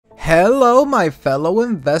Hello my fellow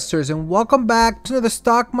investors and welcome back to another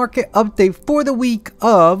stock market update for the week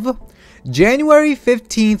of January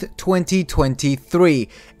 15th, 2023.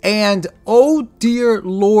 And oh dear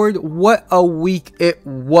Lord, what a week it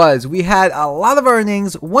was. We had a lot of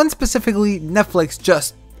earnings, one specifically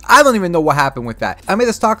Netflix. I don't even know what happened with that. I made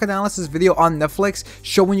a stock analysis video on Netflix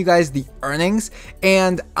showing you guys the earnings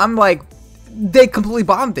and I'm like, they completely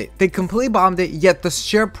bombed it. Yet the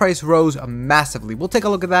share price rose massively. We'll take a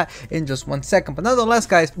look at that in just 1 second. But nonetheless,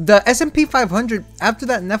 guys, the SP 500 after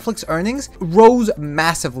that Netflix earnings rose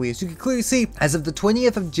massively. As you can clearly see, as of the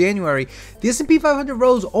 20th of January, the SP 500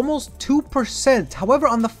 rose almost 2%. However,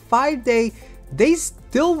 on the 5-day, they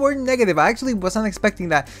still were negative. I actually was not expecting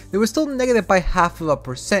that. They were still negative by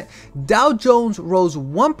 0.5%. Dow Jones rose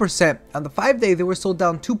 1%. On the 5-day, they were still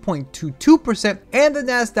down 2.22%. And the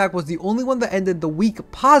Nasdaq was the only one that ended the week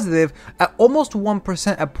positive at almost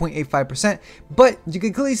 1% at 0.85%. But you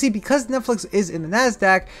can clearly see because Netflix is in the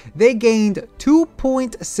Nasdaq, they gained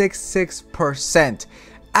 2.66%.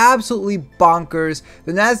 Absolutely bonkers.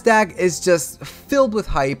 The Nasdaq is just filled with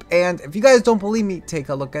hype. And if you guys don't believe me, take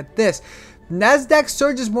a look at this. Nasdaq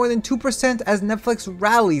surges more than 2% as Netflix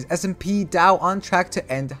rallies. S&P Dow on track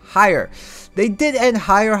to end higher. They did end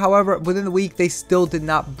higher, however, within the week, they still did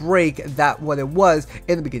not break that what it was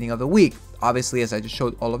in the beginning of the week. Obviously, as I just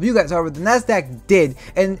showed all of you guys, however, the Nasdaq did,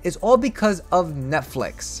 and it's all because of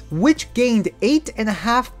Netflix, which gained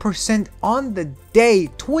 8.5% on the day,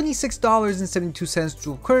 $26.72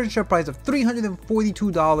 to a current share price of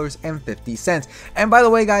 $342.50. And by the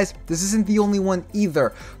way, guys, this isn't the only one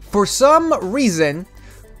either. For some reason,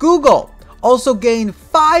 Google also gained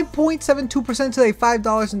 5.72% today,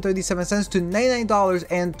 $5.37 to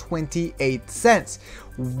 $99.28.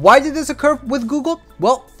 Why did this occur with Google?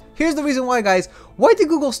 Well, here's the reason why, guys. Why did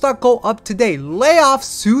Google stock go up today? Layoffs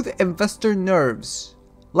soothe investor nerves.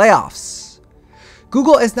 Layoffs.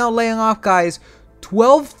 Google is now laying off, guys,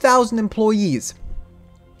 12,000 employees.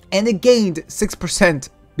 And it gained 6%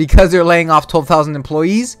 because they're laying off 12,000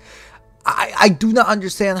 employees. I do not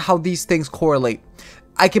understand how these things correlate.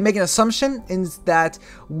 I can make an assumption in that,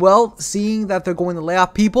 well, seeing that they're going to lay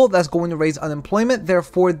off people, that's going to raise unemployment.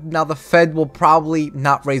 Therefore, now the Fed will probably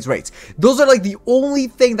not raise rates. Those are like the only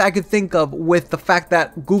thing that I could think of with the fact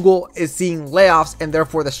that Google is seeing layoffs and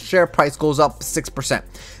therefore the share price goes up 6%.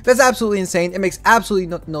 That's absolutely insane. It makes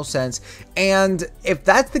absolutely no sense. And if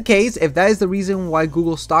that's the case, if that is the reason why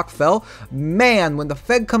Google stock fell, man, when the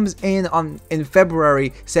Fed comes in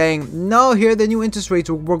February saying, no, here are the new interest rates,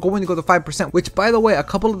 we're going to go to 5%, which by the way,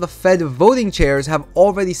 a couple of the Fed voting chairs have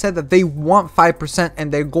already said that they want 5%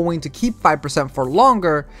 and they're going to keep 5% for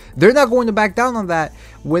longer. They're not going to back down on that.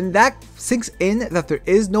 When that sinks in that there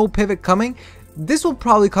is no pivot coming, this will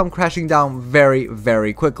probably come crashing down very,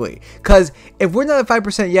 very quickly. Because if we're not at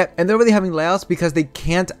 5% yet and they're already having layoffs because they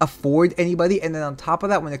can't afford anybody, and then on top of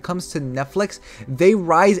that, when it comes to Netflix, they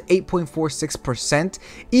rise 8.46%,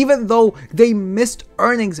 even though they missed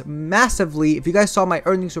earnings massively. If you guys saw my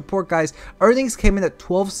earnings report, guys, earnings came in at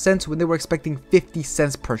 12 cents when they were expecting 50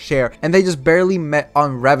 cents per share, and they just barely met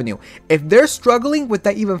on revenue. If they're struggling with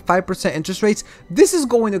that even 5% interest rates, this is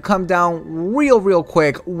going to come down real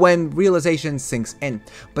quick when realization sinks in.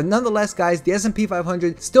 But nonetheless, guys, the S&P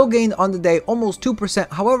 500 still gained on the day almost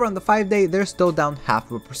 2%. However, on the 5-day, they're still down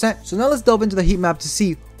 0.5%. So now let's delve into the heat map to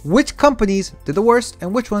see which companies did the worst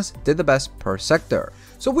and which ones did the best per sector.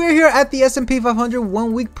 So we're here at the S&P 500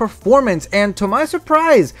 1-week performance, and to my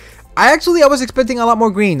surprise, I was expecting a lot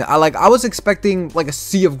more green. I was expecting like a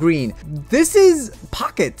sea of green. This is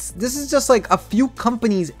pockets. This is just like a few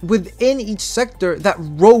companies within each sector that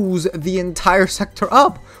rose the entire sector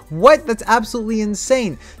up. What? That's absolutely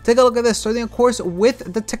insane. Take a look at this. Starting, of course,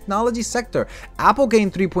 with the technology sector. Apple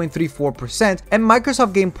gained 3.34% and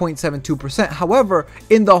Microsoft gained 0.72%. However,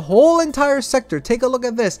 in the whole entire sector, take a look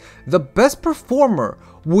at this. The best performer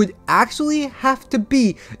would actually have to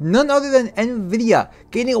be none other than Nvidia,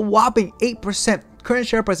 gaining a whopping 8%. Current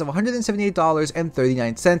share price of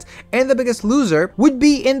 $178.39, and the biggest loser would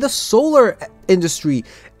be in the solar industry.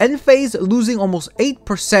 Enphase losing almost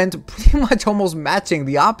 8%, pretty much almost matching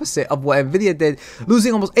the opposite of what Nvidia did,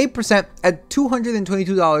 losing almost 8% at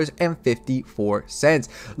 $222.54.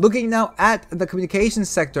 Looking now at the communications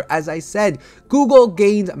sector, as I said, Google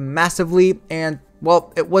gained massively, and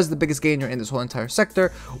well, it was the biggest gainer in this whole entire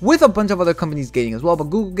sector, with a bunch of other companies gaining as well. But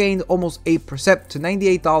Google gained almost 8% to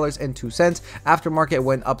 $98.02. Aftermarket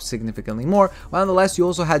went up significantly more. Nonetheless, you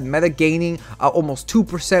also had Meta gaining almost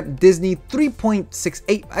 2%, Disney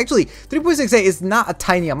 3.68. Actually, 3.68 is not a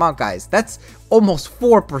tiny amount, guys. That's almost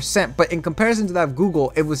 4%, but in comparison to that of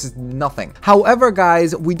Google, it was just nothing. However,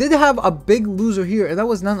 guys, we did have a big loser here, and that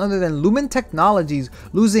was none other than Lumen Technologies,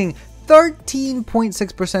 losing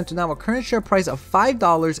 13.6% to now a current share price of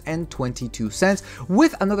 $5.22,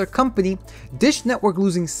 with another company, Dish Network,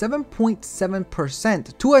 losing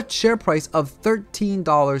 7.7% to a share price of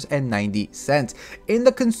 $13.90. In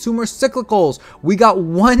the consumer cyclicals, we got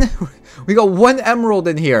one emerald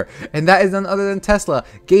in here, and that is none other than Tesla,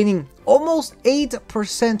 gaining almost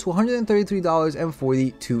 8% to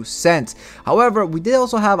 $133.42. However, we did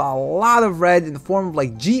also have a lot of red in the form of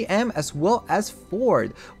like GM as well as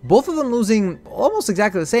Ford. Both of them losing almost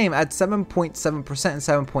exactly the same at 7.7% and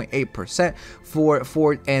 7.8% for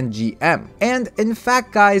Ford and GM. And in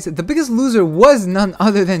fact, guys, the biggest loser was none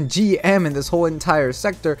other than GM in this whole entire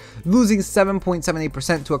sector, losing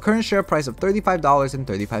 7.78% to a current share price of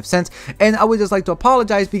 $35.35. And I would just like to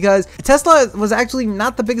apologize because Tesla was actually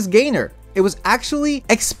not the biggest gainer. It was actually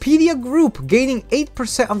Expedia Group gaining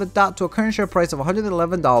 8% on the dot to a current share price of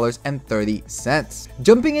 $111.30.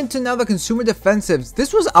 Jumping into now the consumer defensives,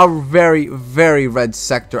 this was a very, very red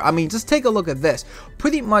sector. I mean, just take a look at this.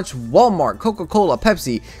 Pretty much Walmart, Coca-Cola,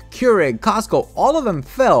 Pepsi, Keurig, Costco, all of them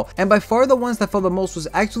fell. And by far the ones that fell the most was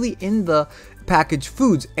actually in the packaged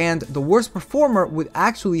foods, and the worst performer would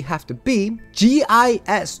actually have to be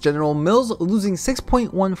GIS, General Mills, losing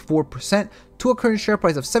 6.14% to a current share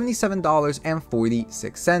price of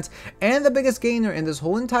 $77.46. And the biggest gainer in this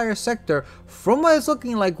whole entire sector, from what it's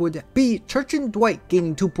looking like, would be Church & Dwight,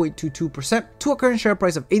 gaining 2.22% to a current share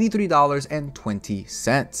price of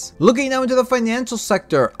 $83.20. Looking now into the financial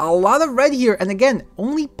sector, a lot of red here, and again,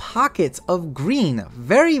 only pockets of green.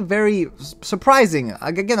 Very, very surprising.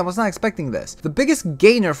 Again, I was not expecting this. The biggest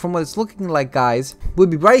gainer from what it's looking like, guys,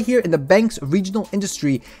 would be right here in the bank's regional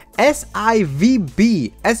industry,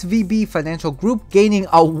 SVB Financial Group, gaining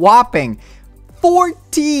a whopping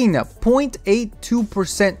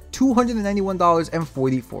 14.82%,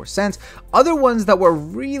 $291.44. Other ones that were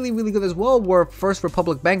really, really good as well were First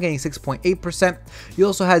Republic Bank gaining 6.8%. You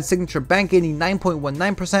also had Signature Bank gaining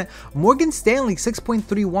 9.19%, Morgan Stanley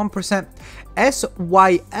 6.31%,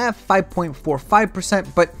 SYF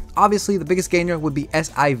 5.45%, but obviously the biggest gainer would be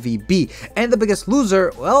SIVB. And the biggest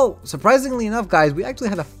loser, well, surprisingly enough, guys, we actually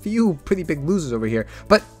had a few pretty big losers over here,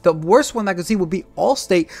 but the worst one I could see would be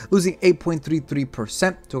Allstate, losing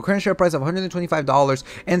 8.33% to a current share price of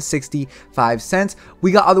 $125.65.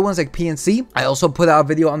 We got other ones like PNC. I also put out a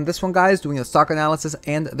video on this one, guys, doing a stock analysis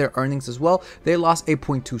and their earnings as well. They lost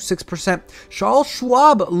 8.26%. Charles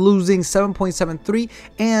Schwab losing 7.73%,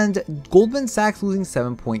 and Goldman Sachs losing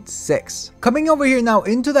 7.6%. Coming over here now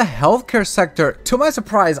into the healthcare sector, to my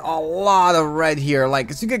surprise, a lot of red here. Like,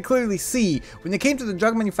 as you can clearly see, when it came to the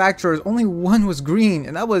drug manufacturers, only one was green,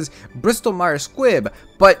 and that was Bristol Myers Squibb.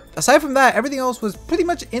 But aside from that, everything else was pretty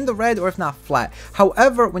much in the red, or if not flat.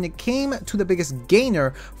 However, when it came to the biggest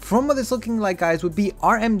gainer, from what it's looking like, guys, would be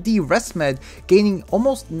RMD ResMed, gaining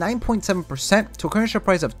almost 9.7% to a current share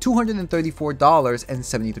price of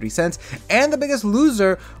 $234.73. And the biggest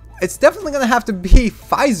loser, it's definitely going to have to be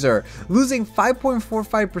Pfizer, losing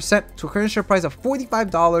 5.45% to a current share price of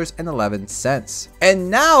 $45.11.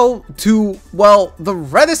 And now to, well, the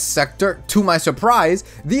reddest sector, to my surprise,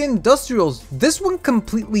 the industrials. This one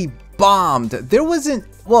completely bombed. There wasn't,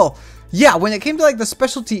 well, yeah, when it came to like the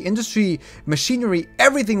specialty industry machinery,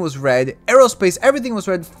 everything was red. Aerospace, everything was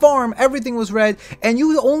red. Farm, everything was red. And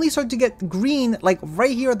you only start to get green like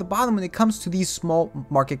right here at the bottom when it comes to these small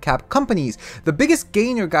market cap companies. The biggest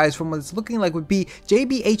gainer, guys, from what it's looking like would be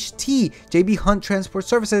JBHT, JB Hunt Transport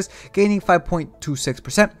Services, gaining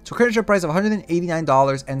 5.26% to a current share price of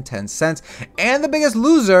 $189.10. And the biggest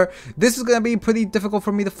loser, this is going to be pretty difficult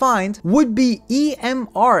for me to find, would be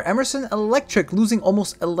EMR, Emerson Electric, losing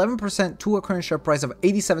almost 11% to a current share price of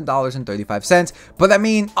 $87.35. But I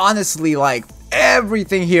mean, honestly, like,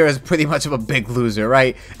 everything here is pretty much of a big loser,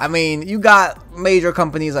 right? I mean, you got major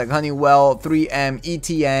companies like Honeywell, 3M,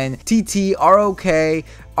 ETN, TT, ROK,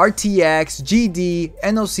 RTX, GD,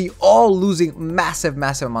 NOC, all losing massive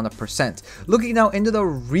amount of percent. Looking now into the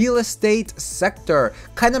real estate sector,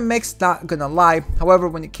 kind of mixed, not gonna lie. However,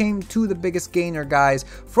 when it came to the biggest gainer, guys,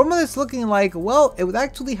 from what it's looking like, well, it would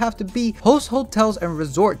actually have to be Host Hotels and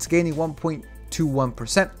Resorts, gaining 1.2%.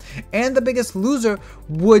 4.21%. And the biggest loser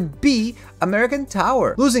would be American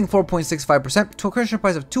Tower, losing 4.65% to a current share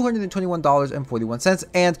price of $221.41.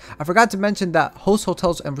 And I forgot to mention that Host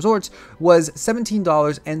Hotels and Resorts was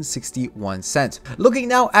 $17.61. Looking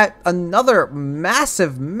now at another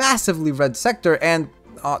massively red sector, and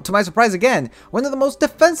to my surprise again, one of the most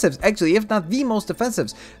defensives, actually, if not the most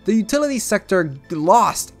defensives. The utility sector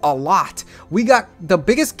lost a lot. We got the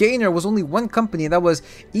biggest gainer was only one company, and that was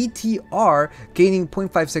ETR, gaining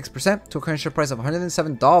 0.56% to a current share price of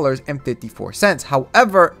 $107.54.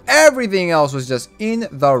 However, everything else was just in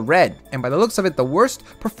the red. And by the looks of it, the worst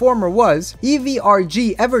performer was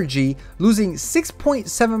Evergy, losing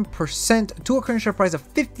 6.7% to a current share price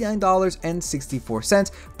of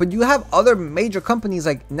 $59.64. But you have other major companies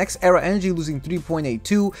like Next Era Energy losing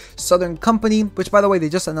 3.82, Southern Company, which by the way they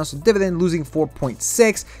just announced a dividend, losing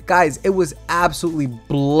 4.6. Guys, it was absolutely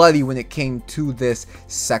bloody when it came to this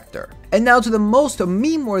sector. And now to the most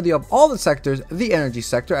meme-worthy of all the sectors, the energy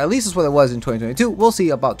sector. At least is what it was in 2022. We'll see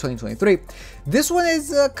about 2023. This one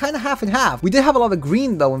is kind of half and half. We did have a lot of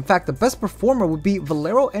green though. In fact, the best performer would be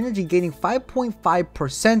Valero Energy, gaining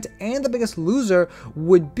 5.5%, and the biggest loser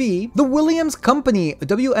would be the Williams Company,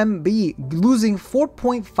 WMB, losing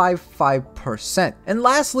 4.55%. And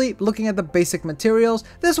lastly, looking at the basic materials,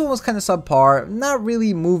 this one was kind of subpar, not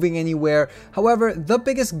really moving anywhere. However, the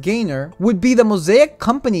biggest gainer would be the Mosaic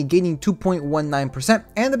Company, gaining 2.19%,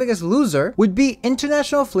 and the biggest loser would be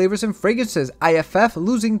International Flavors and Fragrances, IFF,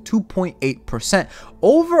 losing 2.8%.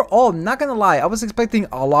 Overall, I'm not gonna lie, I was expecting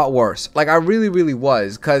a lot worse. Like, I really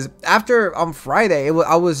was, because after on Friday,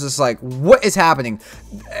 I was just like, what is happening?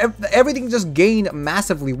 Everything just gained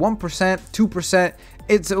massively, 1%, 2%.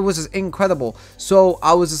 It was just incredible. So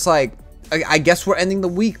I was just like, I guess we're ending the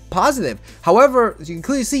week positive. However, as you can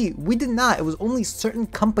clearly see, we did not. It was only certain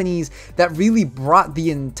companies that really brought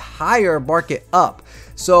the entire market up.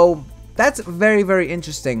 So that's very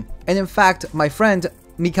interesting. And in fact, my friend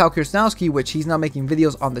Mikhail Kirsnowski, which he's now making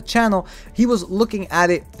videos on the channel, he was looking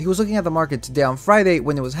at it. He was looking at the market today on Friday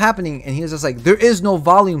when it was happening, and he was just like, there is no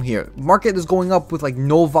volume here. Market is going up with like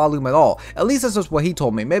no volume at all. At least that's just what he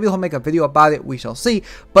told me. Maybe he'll make a video about it. We shall see.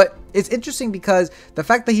 But it's interesting because the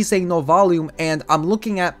fact that he's saying no volume, and I'm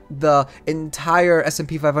looking at the entire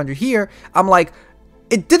SP 500 here, I'm like,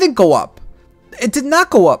 it didn't go up. It did not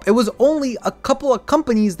go up. It was only a couple of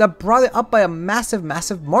companies that brought it up by a massive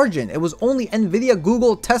margin. It was only Nvidia,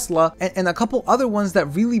 Google, Tesla, and a couple other ones that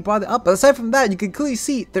really brought it up. But aside from that, you can clearly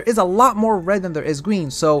see there is a lot more red than there is green.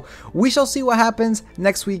 So we shall see what happens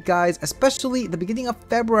next week, guys, especially the beginning of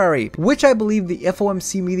February, which I believe the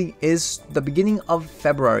FOMC meeting is the beginning of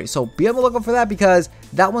February. So be on the lookout for that, because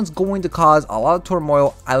that one's going to cause a lot of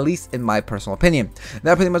turmoil, at least in my personal opinion.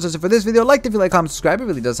 That pretty much does it for this video. Like if you like, comment, subscribe. It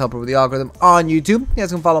really does help with the algorithm on YouTube. You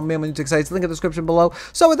guys can follow me on my new tech sites, link in the description below.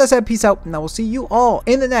 So with that said, peace out, and I will see you all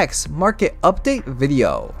in the next market update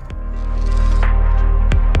video.